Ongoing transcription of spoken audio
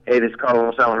Hey, this is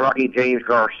Carlos Allen Rocky, James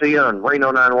Garcia on Reno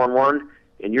 911,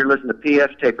 and you're listening to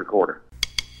PF's Tape Recorder.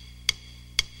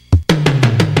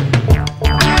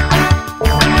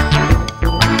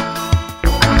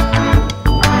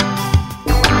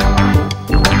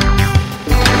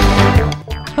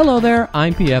 Hello there,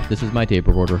 I'm PF, this is my tape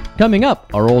recorder. Coming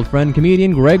up, our old friend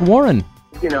comedian Greg Warren.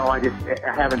 You know, I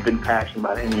haven't been passionate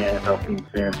about any NFL team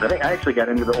since. I think I actually got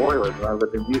into the Oilers when I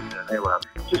lived in Houston. They were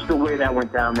just the way that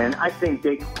went down, man. I think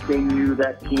they knew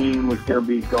that team was going to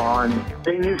be gone.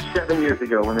 They knew 7 years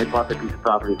ago when they bought the piece of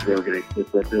property that they were going to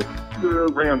get the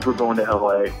Rams were going to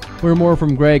L.A. We're more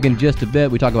from Greg in just a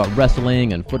bit. We talk about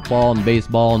wrestling and football and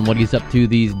baseball and what he's up to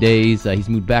these days. He's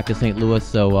moved back to St. Louis,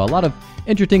 so a lot of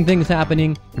interesting things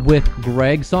happening with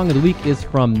Greg. Song of the Week is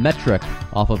from Metric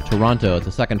off of Toronto. It's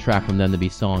the second track from them to be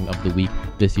Song of the Week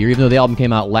this year, even though the album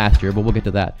came out last year, but we'll get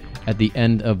to that at the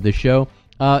end of the show.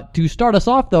 To start us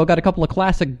off, though, got a couple of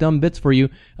classic dumb bits for you.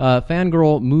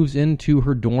 Fangirl moves into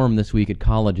her dorm this week at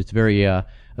college. It's a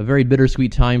very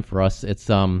bittersweet time for us. It's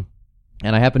and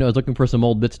I was looking for some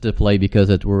old bits to play because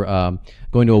we're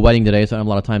going to a wedding today, so I don't have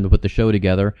a lot of time to put the show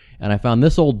together. And I found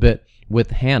this old bit with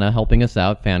Hannah helping us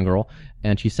out, Fangirl,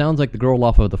 and she sounds like the girl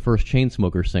off of the first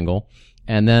Chainsmokers single.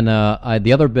 And then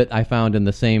the other bit I found in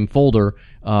the same folder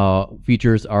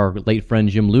features our late friend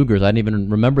Jim Lugers. I didn't even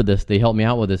remember this. They helped me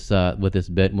out with this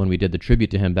bit when we did the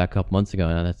tribute to him back a couple months ago,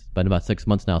 and it's been about 6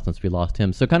 months now since we lost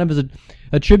him. So kind of as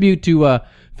a tribute to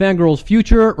Fangirl's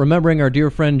future, remembering our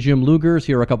dear friend Jim Lugers.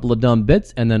 Here are a couple of dumb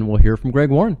bits, and then we'll hear from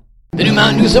Greg Warren. The new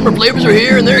Mountain Dew summer flavors are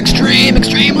here, and they're extreme,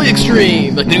 extremely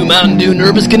extreme. Like the new Mountain Dew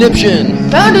Nervous Conniption.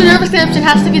 Mountain Dew Nervous Conniption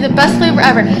has to be the best flavor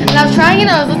ever. And I was trying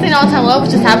it, I was listening to All Time Low,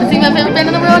 which just happens to be my favorite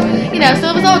band in the world. So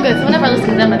it was all good. So whenever I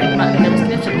listen to them, I think Mountain Dew Nervous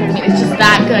Conniption because it's just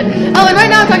that good. Oh, and right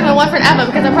now I'm talking to my one friend Emma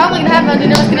because I'm probably going to have Mountain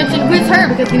Dew Nervous Conniption with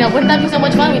her because, wouldn't that be so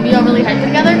much fun? We'd be all really hyped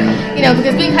together.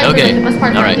 Because being hyped is like the best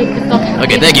part of all right.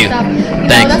 Okay, thank you.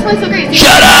 Thanks. That's why it's so great.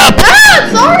 Shut up!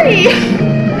 Sorry!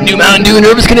 New Mountain Dew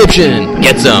Nervous Conniption.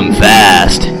 Get some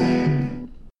fast.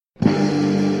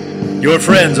 Your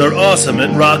friends are awesome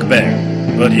at Rock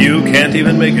Band, but you can't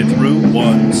even make it through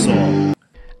one song.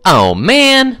 Oh,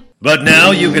 man. But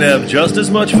now you can have just as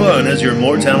much fun as your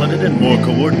more talented and more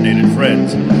coordinated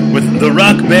friends with the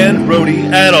Rock Band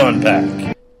Roadie Add-on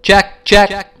Pack. Check, check,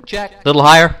 check, check. Little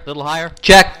higher, little higher.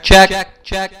 Check, check, check,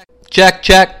 check, check,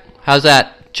 check. How's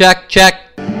that? Check, check.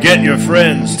 Get your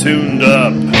friends tuned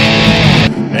up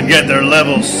and get their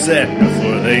levels set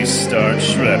before they start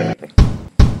shredding.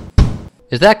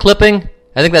 Is that clipping?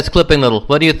 I think that's clipping, Little.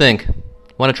 What do you think?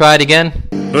 Want to try it again?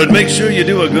 But make sure you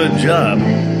do a good job,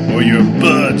 or your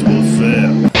buds will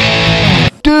fail.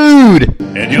 Dude!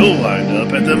 And you'll wind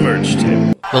up at the merch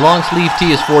table. The long sleeve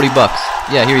tee is $40.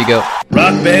 Yeah, here you go.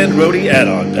 Rock Band Roadie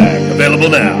Add-on Pack, available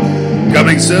now.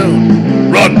 Coming soon,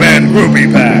 Rock Band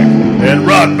Groupie Pack and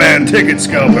Rock Band Ticket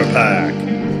Scalper Pack.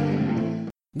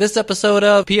 This episode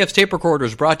of PF's Tape Recorder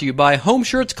is brought to you by Home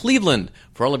Shirts Cleveland.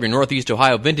 For all of your Northeast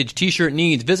Ohio vintage t-shirt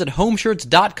needs, visit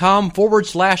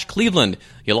homeshirts.com/Cleveland.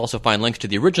 You'll also find links to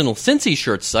the original Cincy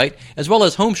Shirts site, as well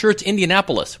as Home Shirts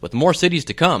Indianapolis, with more cities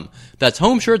to come. That's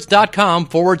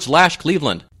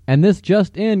homeshirts.com/Cleveland. And this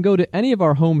just in, go to any of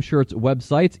our Home Shirts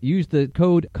websites, use the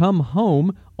code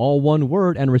COMEHOME, all one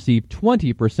word, and receive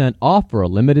 20% off for a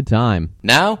limited time.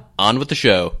 Now, on with the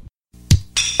show.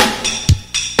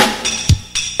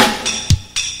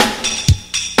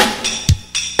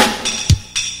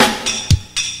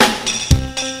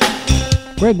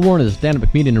 Greg Warren is a stand-up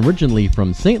comedian originally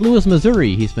from St. Louis,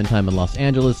 Missouri. He spent time in Los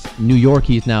Angeles, New York.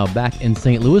 He's now back in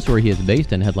St. Louis, where he is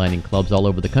based and headlining clubs all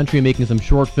over the country, making some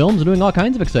short films and doing all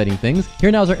kinds of exciting things. Here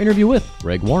now is our interview with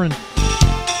Greg Warren.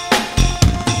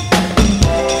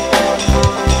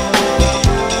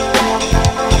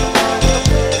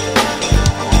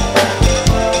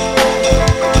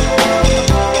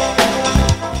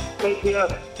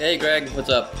 Hey, Greg.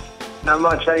 What's up? Not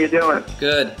much. How you doing?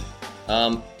 Good.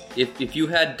 If you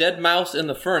had dead mouse in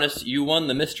the furnace, you won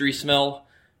the mystery smell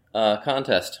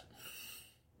contest.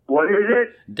 What is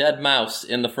it? Dead mouse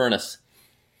in the furnace.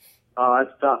 Oh,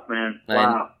 that's tough, man.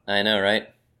 Wow. I know, right?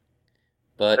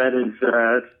 But that is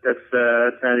that's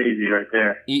not easy right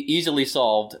there. Easily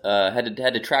solved. Had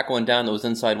to track one down that was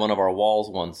inside one of our walls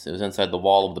once. It was inside the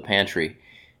wall of the pantry.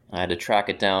 I had to track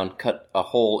it down, cut a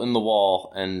hole in the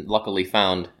wall, and luckily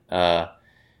found it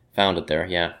there.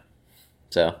 Yeah.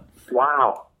 So.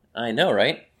 Wow. I know,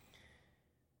 right?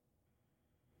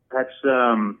 That's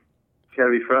gotta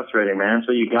be frustrating, man.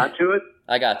 So you got to it?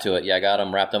 I got to it. Yeah, I got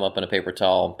them, wrapped them up in a paper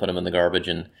towel, put them in the garbage,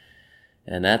 and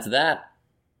that's that.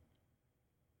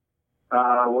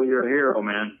 Well, you're a hero,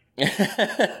 man.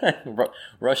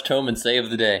 Rushed home and saved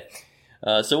the day.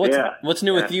 So what's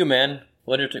new with you, man?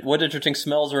 What interesting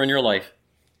smells are in your life?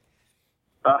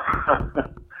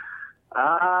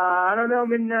 I don't know.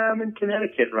 I'm in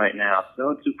Connecticut right now, so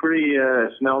it's a pretty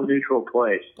smell neutral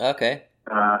place. Okay.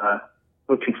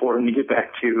 Looking forward to get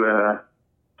back to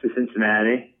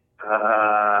Cincinnati.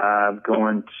 I'm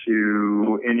going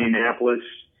to Indianapolis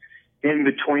in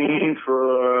between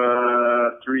for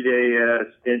a 3-day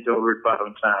stint over at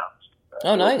Bottom Towns.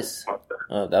 Oh, nice.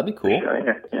 Oh, that'd be cool. Yeah,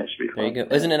 it should be fun. There you go.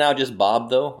 Isn't it now just Bob,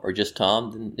 though? Or just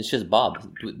Tom? It's just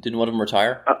Bob. Didn't one of them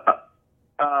retire?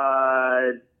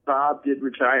 Bob did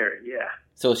retire, yeah.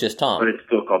 So it's just Tom? But it's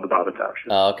still called the Bob and Tom Show.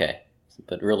 Oh, okay.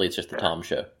 But really, it's just the Tom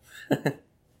Show.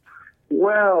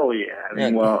 Well, yeah.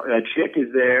 Chick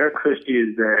is there, Christy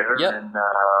is there, yep. and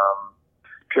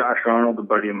Josh Arnold, a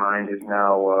buddy of mine, is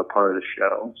now part of the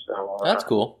show. So that's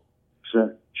cool.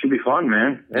 So should be fun,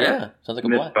 man. Yeah, sounds like a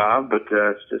miss blast. Bob, but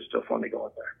it's just still fun to go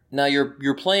in there. Now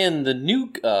you're playing the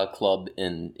new club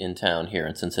in town here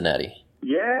in Cincinnati.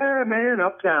 Yeah, man,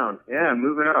 Uptown. Yeah,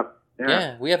 moving up.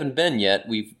 Yeah, we haven't been yet.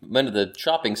 We've been to the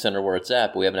shopping center where it's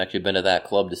at, but we haven't actually been to that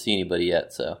club to see anybody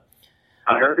yet. So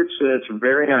I heard it's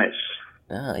very nice.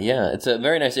 Yeah, it's a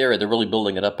very nice area. They're really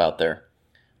building it up out there.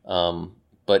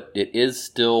 But it is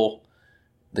still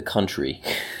the country.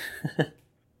 Is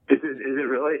it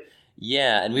really?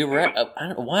 Yeah, and we were at, I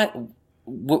don't know why,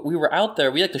 we were out there.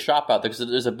 We like to shop out there because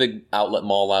there's a big outlet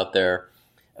mall out there.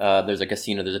 There's a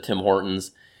casino, there's a Tim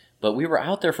Hortons. But we were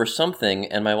out there for something,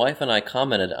 and my wife and I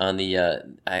commented on the,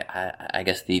 I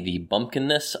guess the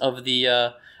bumpkinness of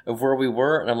the of where we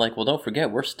were, and I'm like, well, don't forget,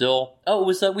 we're still. Oh, it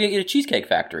was we ate a Cheesecake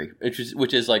Factory,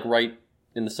 which is like right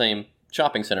in the same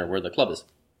shopping center where the club is.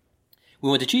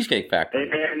 We went to Cheesecake Factory.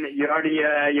 And you already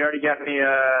got me.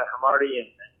 I'm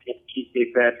already in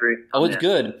Cheesecake Factory. Oh, it's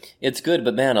good. It's good,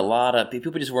 but man, a lot of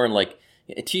people just wearing like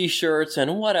T-shirts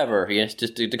and whatever,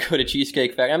 just to go to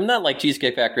Cheesecake Factory. I'm not like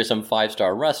Cheesecake Factory, some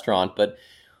 5-star restaurant, but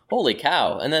holy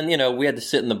cow! And then we had to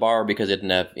sit in the bar because it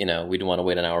didn't have we didn't want to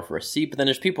wait an hour for a seat. But then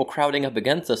there's people crowding up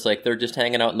against us, like they're just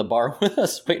hanging out in the bar with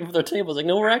us, waiting for their tables. Like,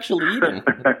 no, we're actually eating.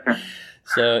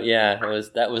 So yeah,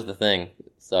 that was the thing.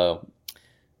 So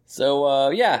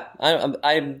yeah,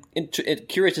 I'm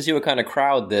curious to see what kind of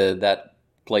crowd that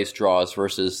place draws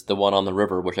versus the one on the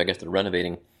river, which I guess they're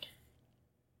renovating.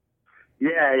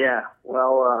 Yeah.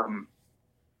 Well,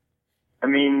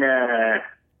 there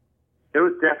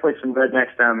was definitely some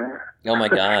rednecks down there. Oh my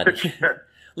God,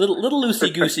 little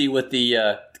loosey goosey with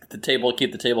the table.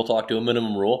 Keep the table talk to a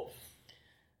minimum rule.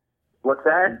 What's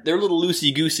that? They're a little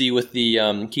loosey goosey with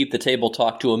the keep the table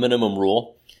talk to a minimum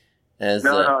rule. No,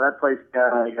 that place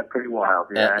got pretty wild.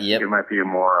 Yeah, I think it might be a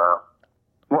more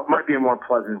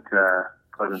pleasant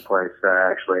place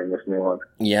actually in this new one.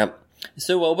 Yep.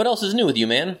 So what else is new with you,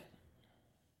 man?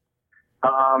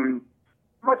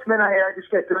 Much, man. I just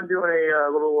got done doing a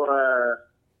little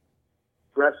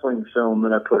wrestling film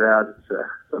that I put out. It's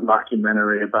a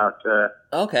documentary about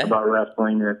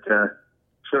wrestling that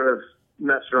sort of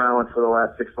messed around with for the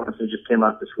last 6 months. It just came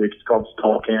out this week. It's called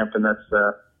Stall Camp, and that's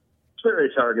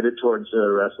very targeted towards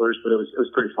wrestlers, but it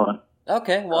was pretty fun.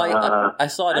 Okay, well, I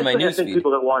saw it in my newsfeed. I think people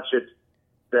that watch it,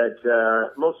 that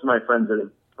most of my friends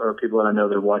or people that I know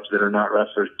that watch that are not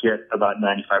wrestlers get about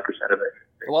 95% of it.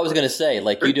 Well, I was going to say,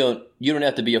 like, you don't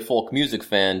have to be a folk music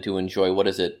fan to enjoy. What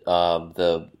is it?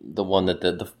 The one that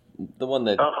the one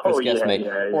that this guest made,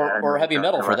 or heavy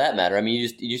metal for that matter. I mean, you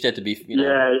just have to be.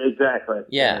 Yeah, exactly.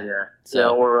 Yeah.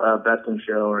 So or Best in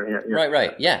Show, or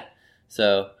Right. Yeah.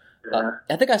 So.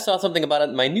 I think I saw something about it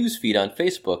in my news feed on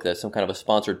Facebook. That's some kind of a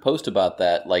sponsored post about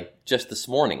that, like just this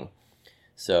morning.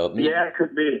 So yeah, it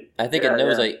could be. I think it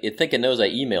knows. I think it knows I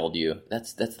emailed you.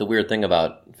 That's the weird thing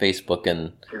about Facebook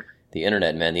and the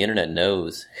internet, man. The internet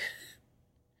knows.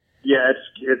 Yeah,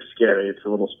 it's scary. It's a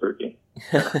little spooky.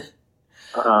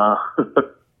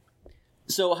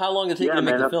 So how long did it take you to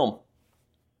make the film?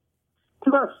 It's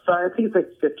about I think it's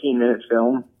like 15-minute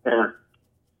film. Yeah.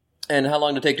 And how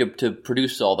long did it take to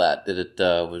produce all that? Did it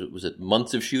was it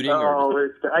months of shooting?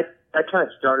 I kind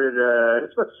of started.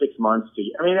 It's about 6 months to.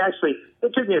 I mean, actually,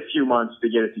 it took me a few months to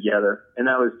get it together, and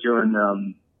I was doing.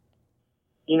 I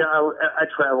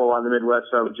travel a lot in the Midwest,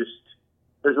 so I would just.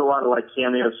 There's a lot of like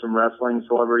cameos from wrestling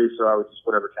celebrities, so I would just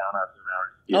whatever town I was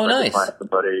in. Oh, nice. Find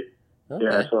somebody. Okay.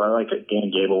 Yeah, so I like it. Dan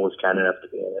Gable was kind enough to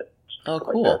be in it. Oh,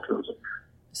 cool.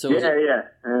 So yeah,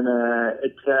 and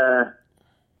it.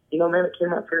 Man, it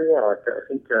came out pretty well. I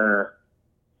think a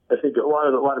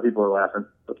lot of people are laughing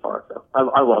so far. So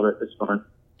I love it. It's fun.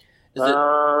 But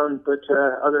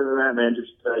other than that, man,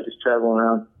 just traveling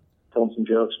around, telling some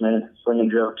jokes, man, slinging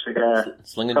jokes.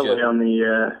 Slinging probably jokes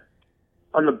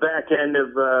on the back end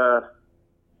of.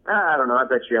 I don't know. I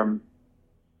bet you I'm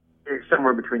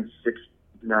somewhere between 6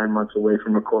 to 9 months away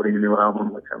from recording a new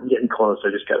album. Like, I'm getting close. I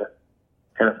just gotta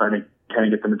kind of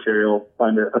get the material,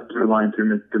 find a through line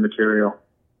through the material.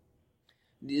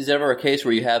 Is there ever a case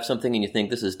where you have something and you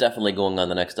think this is definitely going on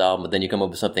the next album, but then you come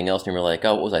up with something else and you're like,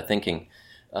 oh, what was I thinking?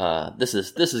 This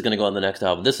is going to go on the next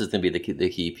album. This is going to be the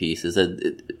key piece. Is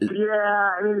it? Yeah,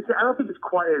 I mean, I don't think it's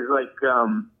quite as like.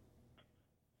 I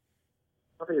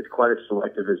don't think it's quite as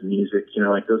selective as music. You know,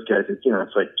 like those guys. It's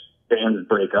like bands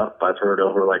break up. I've heard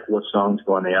over like what songs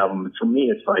go on the album. And for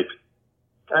me, it's like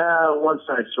once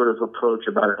I sort of approach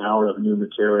about an hour of new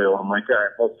material, I'm like, all right,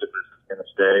 most of this is going to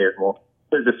stay, and well,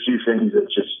 there's a few things that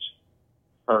just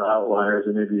are outliers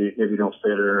and maybe don't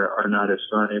fit or are not as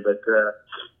funny, but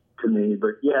to me.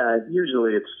 But yeah,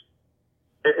 usually if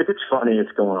it's funny,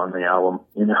 it's going on the album,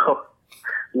 you know,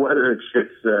 whether it fits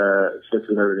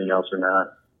with everything else or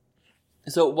not.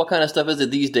 So what kind of stuff is it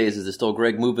these days? Is it still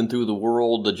Greg moving through the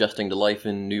world, adjusting to life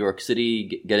in New York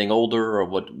City, getting older, or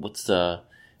what's the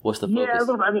focus? Yeah,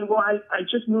 look, I mean, well, I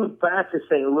just moved back to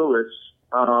St. Louis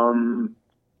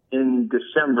in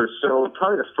December, so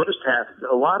probably the first half,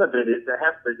 a lot of it is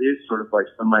sort of like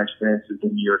some of my experiences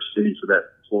in New York City for that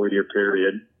 4-year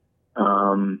period,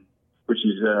 which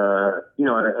is, I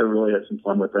really had some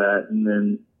fun with that. And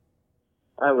then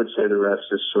I would say the rest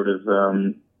is sort of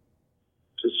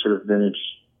vintage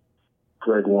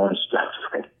Greg Warren stuff.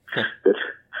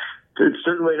 It's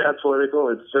certainly not political.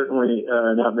 It's certainly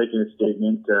not making a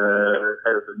statement. I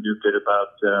have a new bit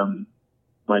about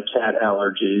my cat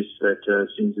allergies that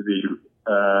seems to be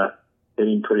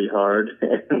hitting pretty hard.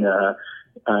 And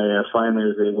I finally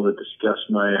was able to discuss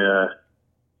my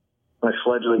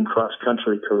fledgling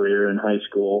cross-country career in high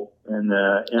school and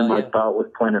my bout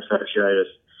with plantar fasciitis.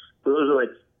 So those are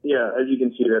like, as you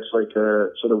can see, that's like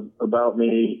sort of about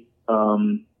me.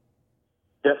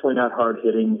 Definitely not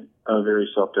hard-hitting, very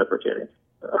self-deprecating.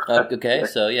 Okay,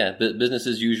 so business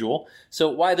as usual. So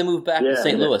why the move back to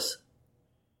St. Louis?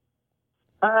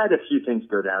 I had a few things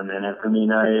go down, man. I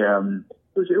mean,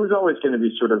 it was always going to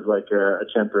be sort of like a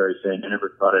temporary thing. I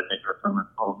never thought I'd make a permanent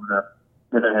home.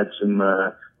 Then I had some.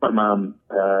 My mom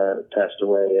passed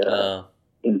away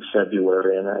in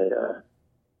February, and I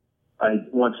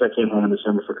once I came home in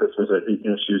December for Christmas,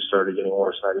 she started getting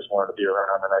worse. And I just wanted to be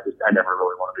around, and I never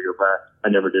really wanted to go back. I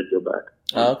never did go back.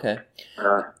 Oh, okay.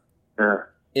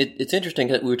 It's interesting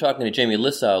because we were talking to Jamie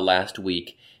Lissau last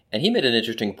week. And he made an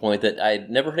interesting point that I'd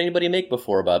never heard anybody make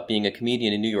before about being a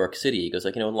comedian in New York City. He goes,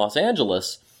 like, in Los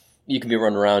Angeles, you can be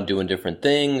running around doing different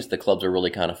things. The clubs are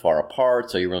really kind of far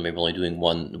apart, so you're really only doing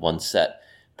one set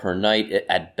per night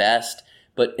at best.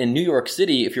 But in New York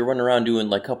City, if you're running around doing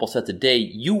like a couple sets a day,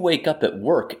 you wake up at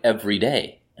work every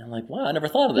day. And I'm like, wow, I never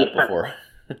thought of that before.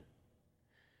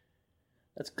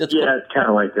 That's cool. It's kind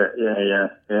of like that.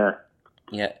 Yeah.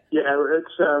 Yeah,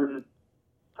 it's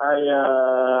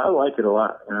I like it a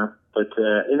lot, you know. But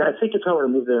and I think if I would have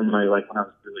moved there when I was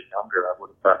really younger,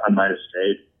 I might have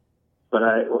stayed. But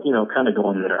I kind of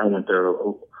going there. I went there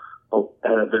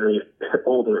at a very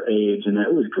older age, and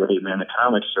it was great, man. The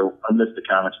comics, I missed the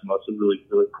comics the most. It was really,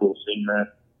 really cool seeing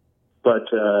that. But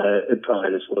it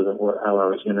probably just wasn't how I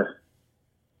was gonna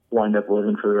wind up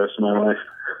living for the rest of my life.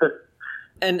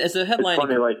 And as a headline, it's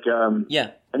funny,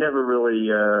 I never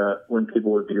really when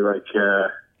people would be like.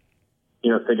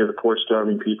 Think of the poor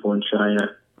starving people in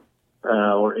China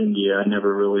or India.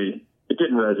 It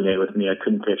didn't resonate with me. I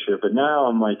couldn't picture it. But now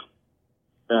I'm like,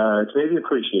 it's made me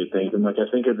appreciate things. I'm like, I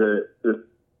think of the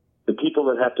people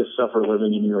that have to suffer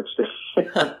living in New York City.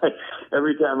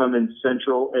 Every time I'm in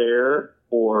Central Air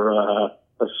or a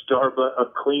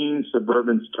clean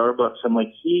suburban Starbucks, I'm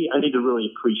like, I need to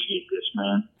really appreciate this,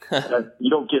 man. You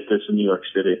don't get this in New York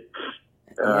City.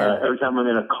 Every time I'm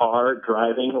in a car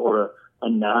driving or a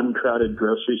non-crowded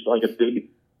grocery store, like a big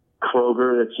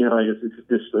Kroger that's,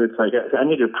 it's like, I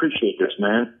need to appreciate this,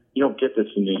 man. You don't get this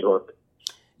in New York.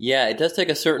 Yeah, it does take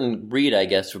a certain breed, I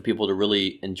guess, for people to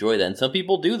really enjoy that. And some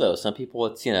people do, though. Some people,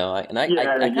 it's, I kind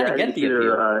of get the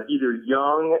appeal. Either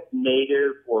young,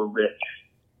 native, or rich.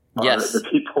 Yes. The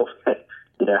people that,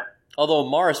 Although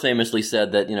Morris famously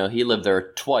said that, he lived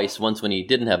there twice, once when he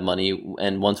didn't have money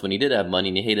and once when he did have money,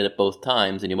 and he hated it both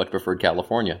times, and he much preferred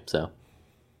California, so.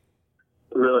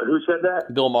 Really? Who said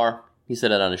that? Bill Maher. He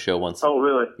said that on his show once. Oh,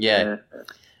 really? Yeah.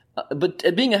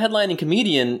 But being a headlining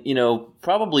comedian,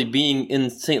 probably being in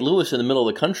St. Louis in the middle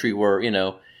of the country where,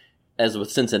 as with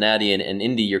Cincinnati and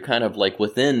Indy, you're kind of like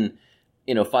within,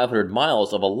 500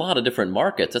 miles of a lot of different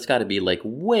markets. That's got to be like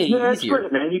way easier. It's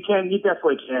great, man. You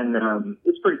definitely can.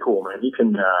 It's pretty cool, man. You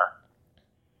can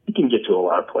get to a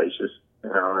lot of places,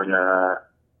 and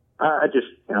I just,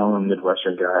 I'm a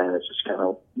Midwestern guy, and it's just kind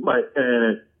of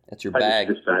That's your bag.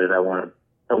 I just decided I want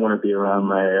to be around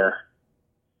my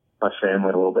family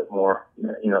a little bit more.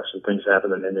 You know, some things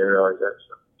happen and I didn't realize that.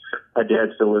 So my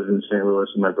dad still lives in St. Louis,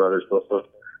 and my brothers both live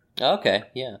there. Okay,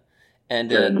 yeah. And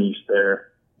niece there.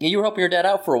 Yeah, you were helping your dad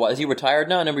out for a while. Is he retired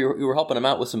now? I remember you were helping him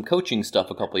out with some coaching stuff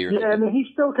a couple of years ago. Yeah, I mean,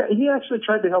 he actually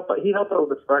tried to help out. He helped out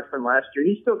with the freshman last year.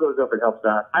 He still goes up and helps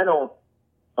out. I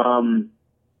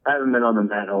haven't been on the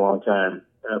mat in a long time.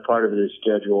 Part of it is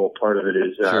schedule. Part of it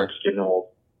is getting old.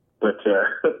 But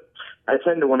I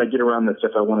tend to, when I get around this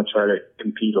stuff, I want to try to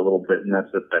compete a little bit, and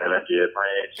that's a bad idea at my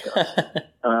age. So,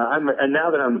 and now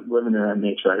that I'm living there, I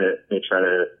may try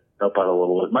to help out a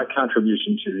little bit. My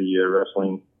contribution to the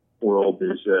wrestling world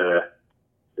is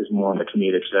more on the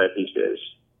comedic side these days.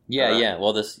 Yeah, yeah.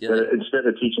 Well, instead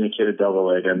of teaching a kid a double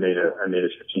leg, I made a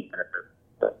 15-minute.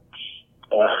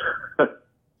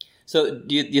 So,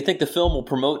 do you think the film will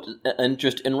promote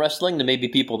interest in wrestling to maybe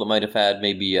people that might have had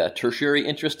maybe a tertiary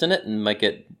interest in it and might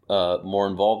get more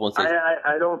involved once they?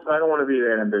 I don't want to be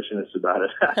that ambitious about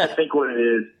it. I think what it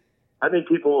is, I think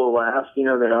people will laugh. You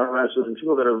know, that aren't wrestlers, and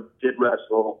people that did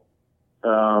wrestle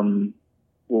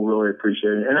will really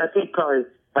appreciate it. And I think probably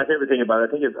my favorite thing about it,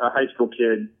 I think if a high school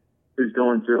kid who's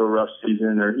going through a rough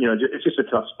season, or it's just a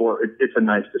tough sport. It's a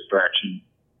nice distraction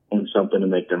and something to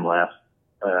make them laugh.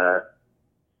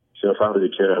 So if I was a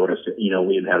kid, I would have, we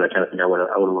didn't have that kind of thing. I would have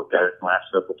looked at it and laughed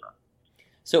several times.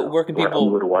 So where can people?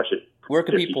 I would have watched it. Where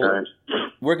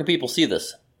can people see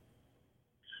this?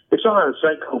 It's on a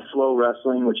site called Flow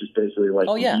Wrestling, which is basically like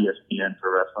ESPN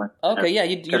for wrestling. Okay, yeah,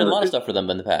 you've done a lot of stuff for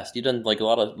them in the past. You've done like a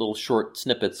lot of little short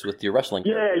snippets with your wrestling.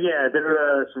 Yeah,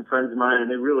 they're some friends of mine, and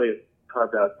they really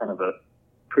carved out kind of a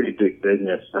pretty big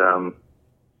business.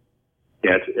 They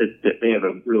have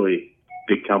a really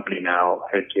big company now,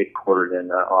 headquartered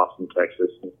in Austin,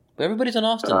 Texas. Everybody's in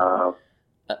Austin.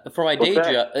 For my day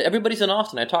job, everybody's in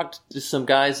Austin. I talked to some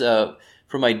guys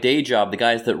for my day job, the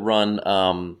guys that run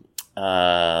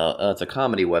it's a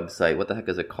comedy website. What the heck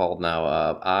is it called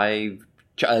now?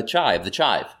 Chive, the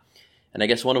Chive. And I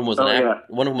guess one of them was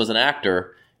one of them was an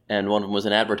actor, and one of them was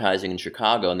in advertising in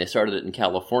Chicago, and they started it in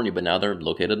California, but now they're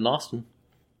located in Austin.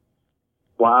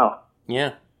 Wow.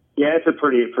 Yeah. Yeah, it's a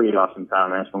pretty awesome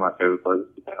town. That's one of my favorite places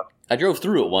to go. I drove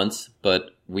through it once,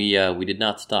 but we did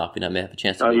not stop. We may have a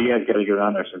chance to. Oh, you guys got to go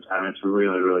down there sometime. It's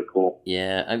really, really cool.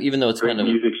 Yeah, even though it's great kind of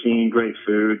music scene, great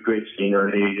food, great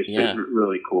scenery, just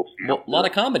really cool. Well, a lot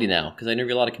of comedy now because I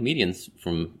interview a lot of comedians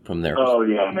from there. Oh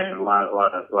yeah, man, a lot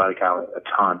of comedy, a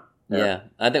ton. Yeah,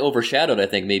 I think overshadowed. I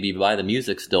think maybe by the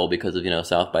music still because of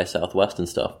South by Southwest and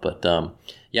stuff. But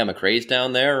McRae's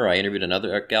down there. I interviewed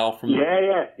another gal from.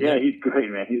 Yeah. He's great,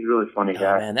 man. He's a really funny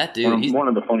guy. Man, that dude. He's one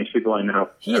of the funniest people I know.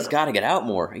 He has got to get out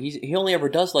more. He only ever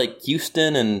does like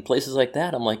Houston and places like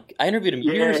that. I'm like, I interviewed him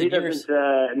years and years.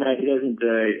 No, he doesn't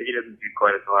do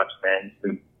quite as much, man. He's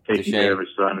been taking care of his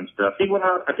son and stuff. He went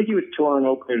out. I think he was touring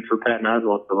Oakland for Patton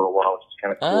Oswalt for a little while, which is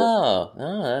kind of cool.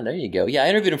 Oh, there you go. Yeah, I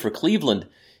interviewed him for Cleveland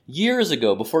years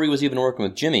ago before he was even working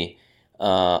with Jimmy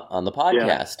on the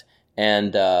podcast. Yeah.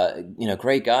 And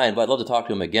great guy. And I'd love to talk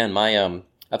to him again.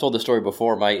 I've told this story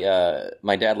before. My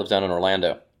dad lives down in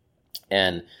Orlando,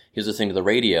 and he was listening to the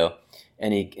radio,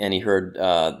 and he heard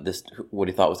this what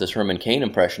he thought was this Herman Cain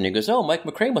impression. He goes, "Oh, Mike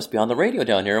McRae must be on the radio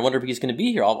down here. I wonder if he's going to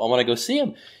be here. I want to go see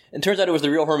him." And it turns out it was the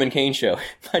real Herman Cain show.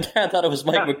 My dad thought it was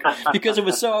Mike McRae because it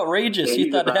was so outrageous.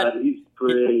 Yeah, he's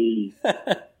pretty.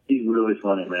 He's really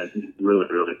funny, man. He's really,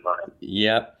 really funny.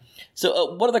 Yeah.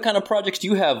 So what other kind of projects do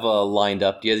you have lined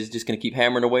up? Do you just going to keep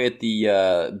hammering away at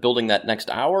the building that next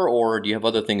hour, or do you have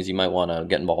other things you might want to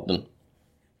get involved in?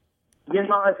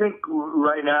 I think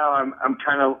right now I'm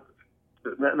kind of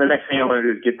the next thing I want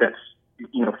to do is get that,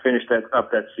 finish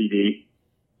that CD,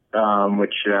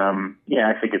 which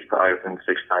I think it's probably within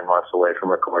 6-9 months away from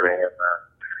recording it.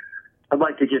 I'd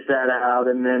like to get that out,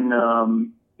 and then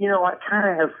I kind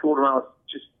of have fooled around with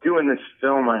just doing this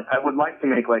film. I would like to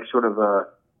make like sort of a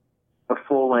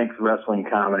full-length wrestling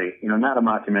comedy, not a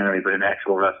mockumentary, but an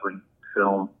actual wrestling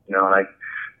film, I've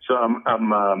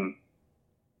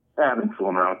been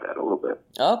fooling around with that a little bit.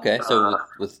 Okay, so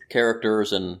with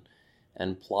characters and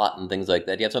plot and things like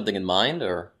that, do you have something in mind,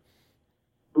 or?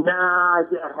 Nah, I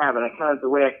haven't. The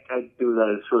way I do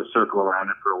that is sort of circle around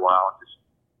it for a while, just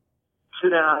sit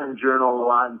down and journal a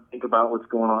lot and think about what's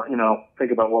going on,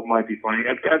 think about what might be funny.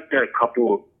 I've got a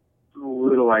couple of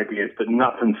little ideas, but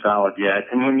nothing solid yet.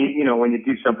 And when you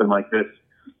do something like this,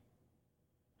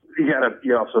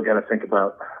 you also got to think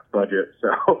about budget.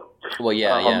 So, well,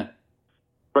 yeah.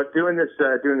 But doing this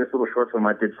little short film,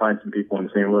 I did find some people in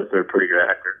St. Louis that are pretty good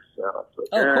actors. So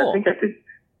cool. I think I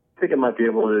think I might be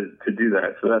able to do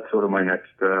that. So that's sort of my next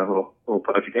little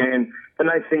project. And the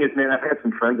nice thing is, man, I've had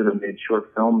some friends that have made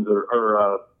short films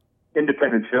or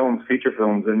independent films, feature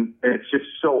films, and it's just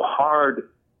so hard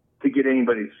to get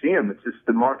anybody to see them. It's just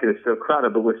the market is so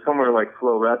crowded. But with somewhere like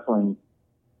Flow Wrestling,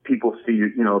 people see,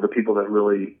 the people that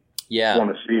really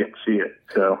want to see it.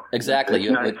 So exactly.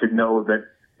 It's nice to know that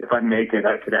if I make it,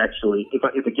 I could actually,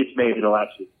 if it gets made, it'll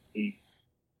actually be.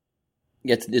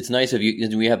 It's nice if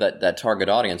we have that target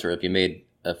audience, or if you made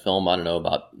a film, I don't know,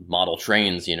 about model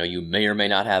trains, you may or may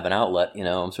not have an outlet,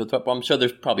 I'm sure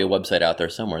there's probably a website out there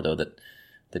somewhere though that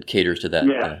caters to that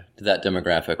to that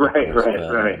demographic.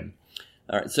 Right.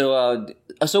 All right. So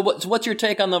what's your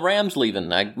take on the Rams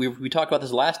leaving? We talked about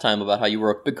this last time about how you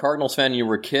were a big Cardinals fan when you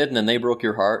were a kid, and then they broke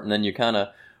your heart, and then you kind of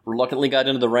reluctantly got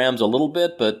into the Rams a little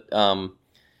bit, but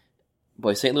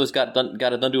boy, St. Louis got it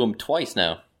done to them twice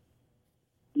now.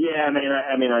 Yeah,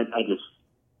 I just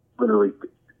literally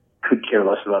could care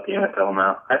less about the NFL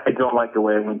now. I don't like the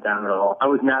way it went down at all. I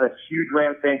was not a huge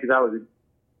Rams fan because I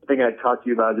think I talked to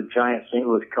you about, I was a giant St.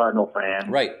 Louis Cardinal fan.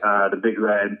 Right. The Big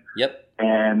Red. Yep.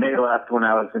 And they left when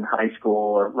I was in high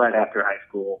school or right after high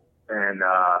school. And,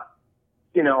 I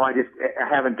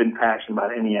haven't been passionate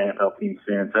about any NFL team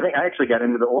since. I think I actually got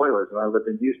into the Oilers when I lived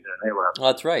in Houston and they left. Oh,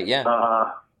 that's right. Yeah.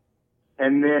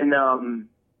 And then,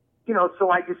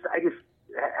 so I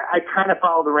kind of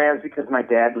followed the Rams because my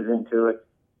dad was into it.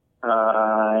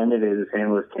 And it is a St.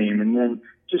 Louis team. And then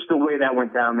just the way that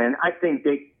went down, man, I think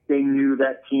they knew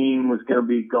that team was going to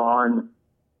be gone.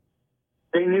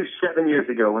 They knew 7 years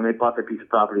ago when they bought their piece of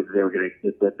property that they were going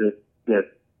to,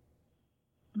 that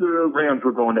the Rams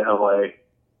were going to LA.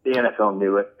 The NFL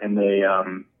knew it. And they, I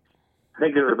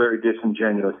think they were very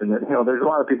disingenuous. And there's a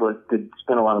lot of people that did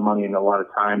spend a lot of money and a lot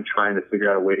of time trying to figure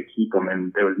out a way to keep them.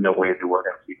 And there was no way they were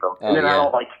going to keep them. And then I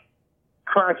don't like,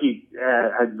 Kroenke,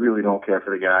 I really don't care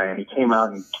for the guy. And he came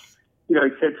out and, he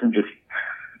said some just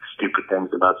stupid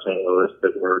things about St. Louis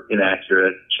that were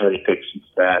inaccurate, cherry picks and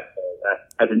stats.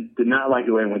 I did not like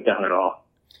the way it went down at all.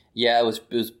 Yeah, it was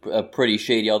pretty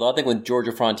shady. Although I think when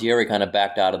Giorgio Frontiere kind of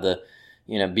backed out of the,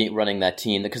 running that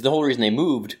team, because the whole reason they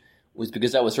moved was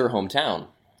because that was her hometown.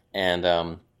 And,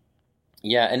 and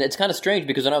it's kind of strange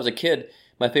because when I was a kid,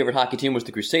 my favorite hockey team was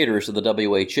the Crusaders of the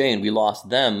WHA, and we lost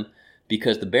them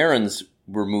because the Barons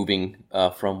were moving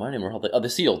from, I don't remember how the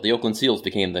Seals. The Oakland Seals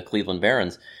became the Cleveland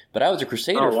Barons. But I was a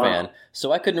Crusader fan,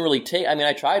 so I couldn't really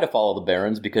I tried to follow the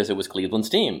Barons because it was Cleveland's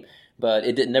team, but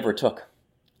it never took.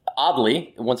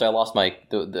 Oddly, once I lost when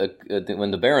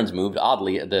the Barons moved,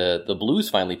 the Blues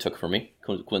finally took for me,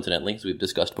 coincidentally, as we've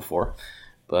discussed before,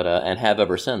 but and have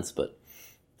ever since. But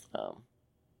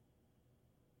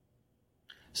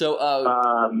so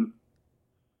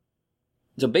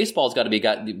baseball's got to be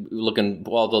looking.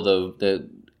 Although the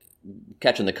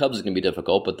catching the Cubs is going to be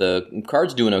difficult, but the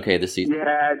Cards doing okay this season.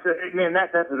 Yeah,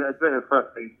 that's been a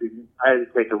frustrating season. I had to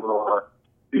take a little.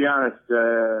 To be honest,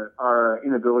 our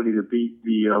inability to beat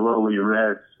the lowly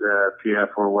Reds, PF,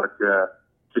 or what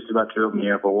just about drove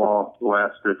me up a wall the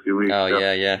last 2 weeks. Oh, so,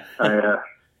 yeah.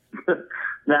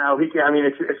 Now, it's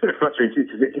been frustrating too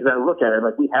because I look at it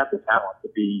like we have the talent to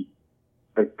be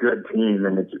a good team,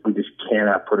 and we just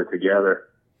cannot put it together.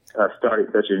 Starting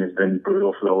pitching has been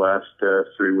brutal for the last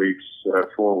 3 weeks,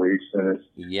 4 weeks, and it's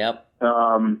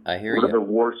I hear you. One of the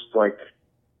worst, like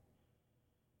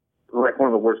one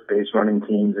of the worst base running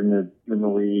teams in the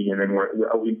league, and then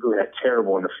we had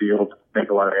terrible in the field, make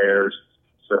a lot of errors.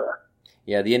 So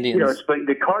the Indians. It's like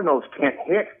the Cardinals can't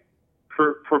hit.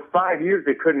 For 5 years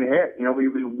they couldn't hit.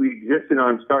 We existed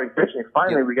on starting pitching.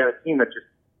 Finally, we got a team that just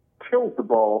kills the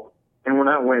ball, and we're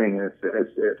not winning. It's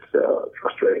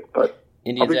frustrating, but.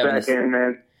 Indians I'll be back in,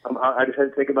 man. I just had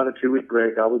to take about a 2 week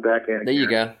break. I'll be back in. There you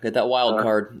go. Get that wild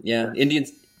card. Yeah.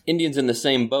 Indians in the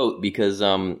same boat because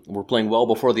we're playing well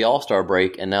before the All-Star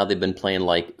break, and now they've been playing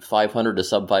like 500 to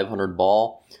sub 500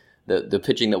 ball. The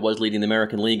pitching that was leading the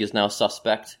American League is now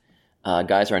suspect.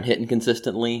 Guys aren't hitting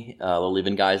consistently. They're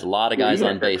leaving a lot of guys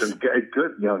on base. Some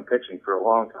good young pitching for a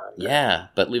long time. Yeah,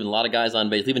 but leaving a lot of guys on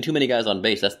base. Leaving too many guys on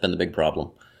base, that's been the big problem.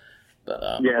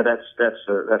 But,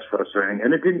 that's frustrating.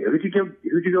 And it didn't. Who'd you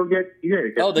go get?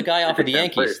 The guy off of the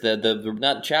Yankees, the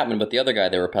not Chapman, but the other guy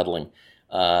they were peddling.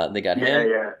 They got him.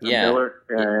 Miller.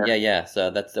 Yeah. So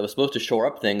that was supposed to shore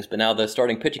up things, but now the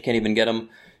starting pitcher can't even get him,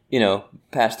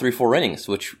 past 3-4 innings,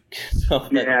 which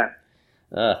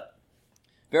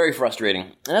very frustrating.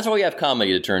 And that's why we have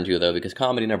comedy to turn to, though, because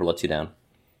comedy never lets you down.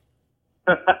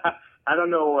 I don't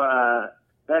know.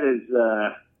 That is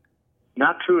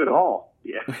not true at all.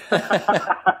 Yeah.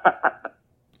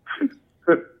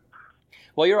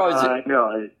 Well, yours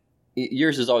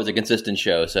is always a consistent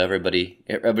show, so everybody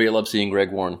loves seeing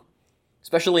Greg Warren.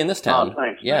 especially in this town. Oh,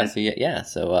 thanks, yeah, man.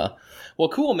 So, well,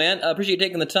 cool, man. I appreciate you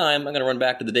taking the time. I'm going to run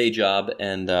back to the day job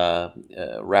and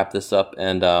wrap this up.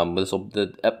 And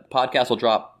the podcast will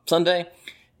drop Sunday.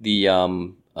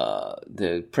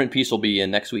 The print piece will be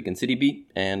in next week in City Beat.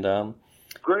 And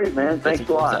great, man. Thanks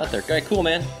a lot. Out there. Okay, cool,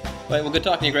 man. All right, well, good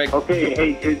talking to you, Greg. Okay,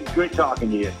 hey, it's good talking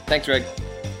to you. Thanks, Greg.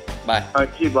 Bye. All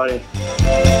right, see you, buddy.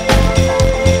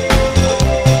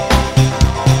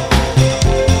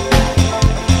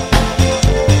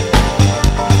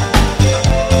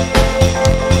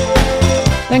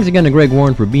 Thanks again to Greg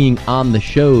Warren for being on the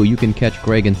show. You can catch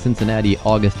Greg in Cincinnati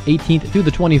August 18th through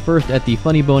the 21st at the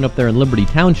Funny Bone up there in Liberty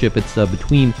Township. It's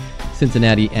between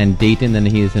Cincinnati and Dayton. Then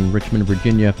he is in Richmond,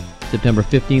 Virginia, September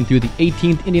 15th through the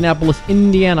 18th. Indianapolis,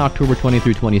 Indiana, October 20th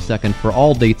through 22nd. For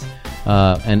all dates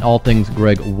and all things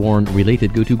Greg Warren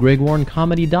related, go to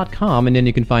gregwarrencomedy.com, and then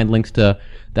you can find links to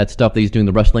that stuff that he's doing,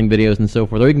 the wrestling videos and so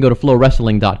forth. Or you can go to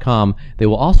flowwrestling.com. They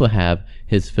will also have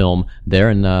his film there,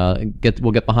 and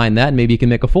we'll get behind that, and maybe he can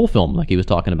make a full film like he was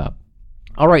talking about.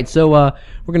 All right, so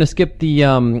we're gonna skip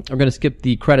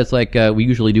the credits like we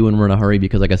usually do when we're in a hurry,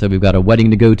 because, like I said, we've got a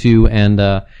wedding to go to. And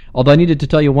although I needed to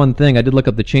tell you one thing, I did look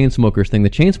up the Chainsmokers thing. The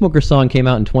Chainsmokers song came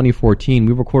out in 2014.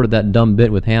 We recorded that dumb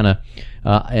bit with Hannah,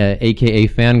 aka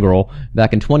Fangirl,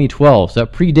 back in 2012. So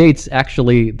that predates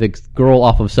actually the girl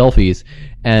off of Selfies,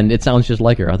 and it sounds just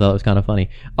like her. I thought it was kind of funny.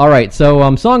 All right,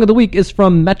 so song of the week is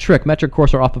from Metric. Metric, of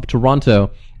course, are off of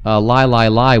Toronto. Lie, Lie,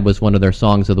 Lie was one of their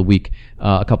songs of the week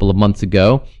a couple of months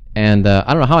ago. And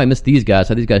I don't know how I missed these guys.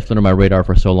 How these guys flew under my radar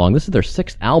for so long. This is their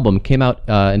 6th album. Came out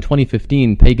in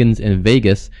 2015, Pagans in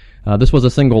Vegas. This was a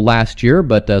single last year,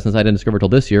 but since I didn't discover it till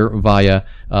this year via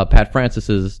Pat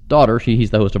Francis's daughter,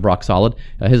 he's the host of Rock Solid.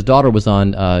 His daughter was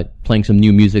on playing some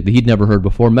new music that he'd never heard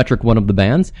before. Metric, one of the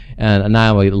bands, and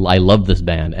now I love this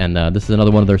band. And this is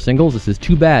another one of their singles. This is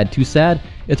Too Bad, Too Sad.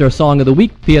 It's our song of the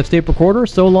week. PF Tape Recorder.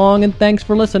 So long, and thanks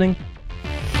for listening.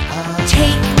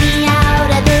 Take